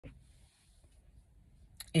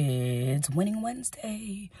It's Winning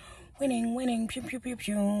Wednesday. Winning, winning, pew, pew, pew,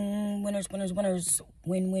 pew. Winners, winners, winners.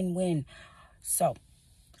 Win, win, win. So,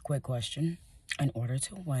 quick question. In order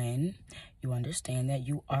to win, you understand that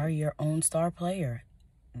you are your own star player.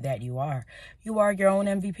 That you are. You are your own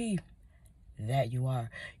MVP. That you are.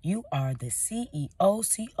 You are the CEO,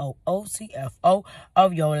 COO, CFO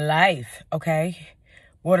of your life, okay?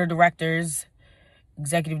 Board of directors,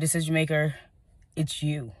 executive decision maker, it's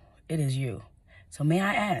you. It is you. So may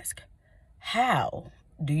I ask, how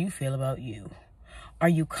do you feel about you? Are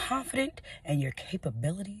you confident in your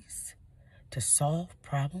capabilities to solve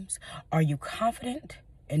problems? Are you confident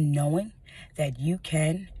in knowing that you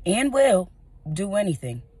can and will do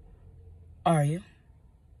anything? Are you?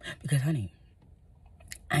 Because, honey,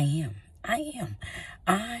 I am.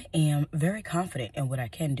 I am very confident in what I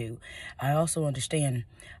can do. I also understand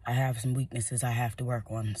I have some weaknesses I have to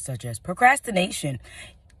work on, such as procrastination.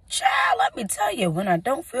 Child, let me tell you, when I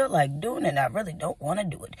don't feel like doing it, I really don't want to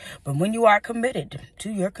do it. But when you are committed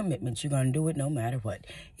to your commitments, you're going to do it no matter what.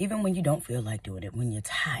 Even when you don't feel like doing it, when you're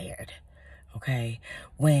tired, okay?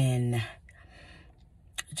 When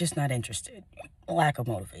you're just not interested, lack of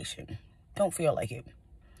motivation, don't feel like it,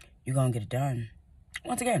 you're going to get it done.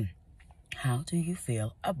 Once again, how do you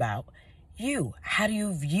feel about you? How do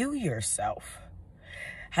you view yourself?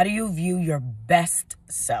 How do you view your best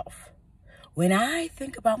self? When I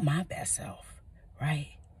think about my best self,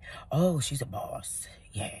 right? Oh, she's a boss.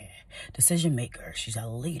 Yeah. Decision maker. She's a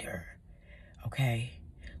leader. Okay?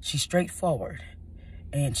 She's straightforward.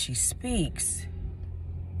 And she speaks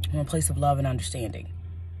from a place of love and understanding.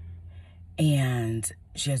 And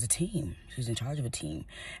she has a team. She's in charge of a team.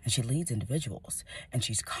 And she leads individuals. And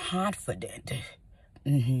she's confident.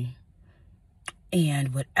 And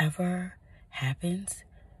whatever happens,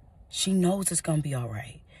 she knows it's going to be all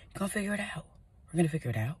right. We're going to figure it out. We're going to figure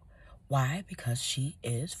it out. Why? Because she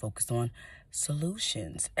is focused on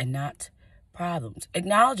solutions and not problems.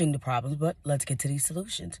 Acknowledging the problems, but let's get to these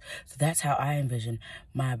solutions. So that's how I envision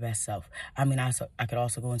my best self. I mean, I could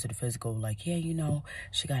also go into the physical, like, yeah, you know,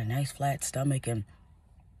 she got a nice flat stomach.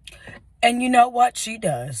 And you know what she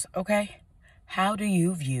does, okay? How do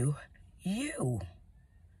you view you?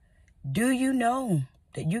 Do you know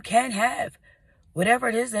that you can have whatever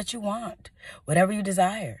it is that you want, whatever you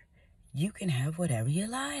desire? You can have whatever you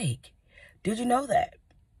like. Did you know that?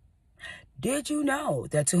 Did you know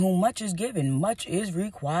that to whom much is given, much is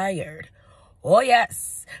required? Oh,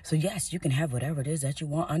 yes. So, yes, you can have whatever it is that you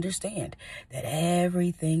want. Understand that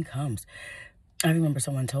everything comes. I remember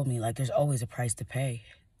someone told me, like, there's always a price to pay.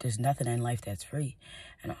 There's nothing in life that's free.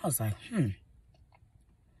 And I was like, are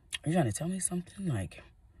you trying to tell me something? Like,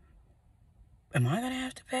 am I going to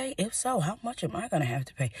have to pay? If so, how much am I going to have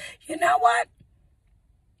to pay? You know what?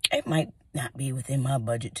 It might not be within my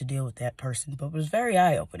budget to deal with that person, but it was very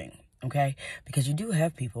eye-opening, okay? Because you do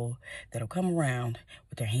have people that'll come around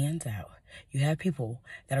with their hands out. You have people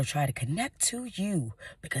that'll try to connect to you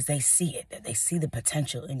because they see it, that they see the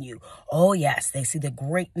potential in you. Oh, yes, they see the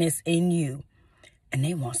greatness in you, and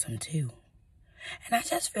they want some too. And I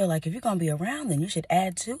just feel like if you're going to be around, then you should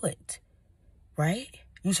add to it, right?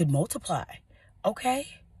 You should multiply, okay?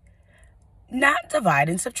 Not divide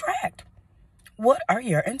and subtract. What are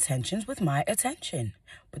your intentions with my attention?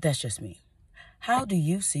 But that's just me. How do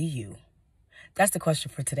you see you? That's the question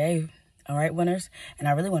for today. All right, winners? And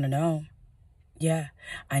I really want to know. Yeah,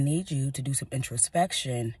 I need you to do some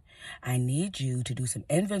introspection. I need you to do some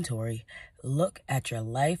inventory. Look at your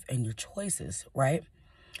life and your choices, right?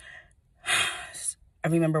 I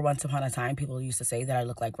remember once upon a time, people used to say that I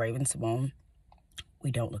look like Raven-Symoné. We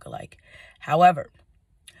don't look alike. However,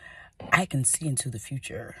 I can see into the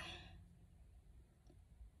future.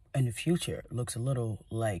 And the future looks a little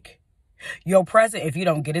like your present. If you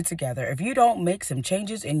don't get it together, if you don't make some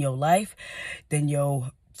changes in your life, then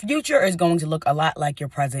your future is going to look a lot like your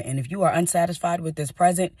present. And if you are unsatisfied with this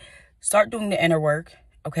present, start doing the inner work,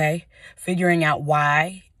 okay? Figuring out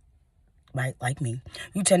why, like me,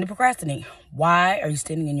 you tend to procrastinate. Why are you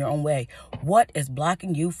standing in your own way? What is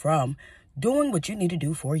blocking you from doing what you need to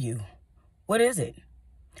do for you? What is it?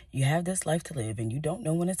 You have this life to live and you don't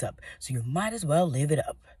know when it's up, so you might as well live it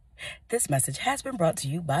up. This message has been brought to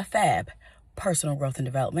you by Fab, Personal Growth and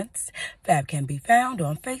Developments. Fab can be found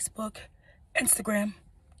on Facebook, Instagram,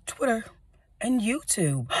 Twitter, and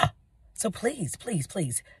YouTube. So please, please,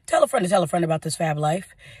 please tell a friend to tell a friend about this Fab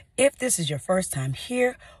life. If this is your first time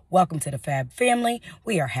here, welcome to the Fab family.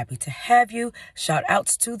 We are happy to have you. Shout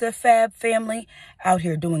outs to the Fab family out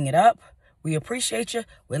here doing it up. We appreciate you.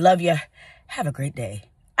 We love you. Have a great day.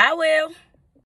 I will.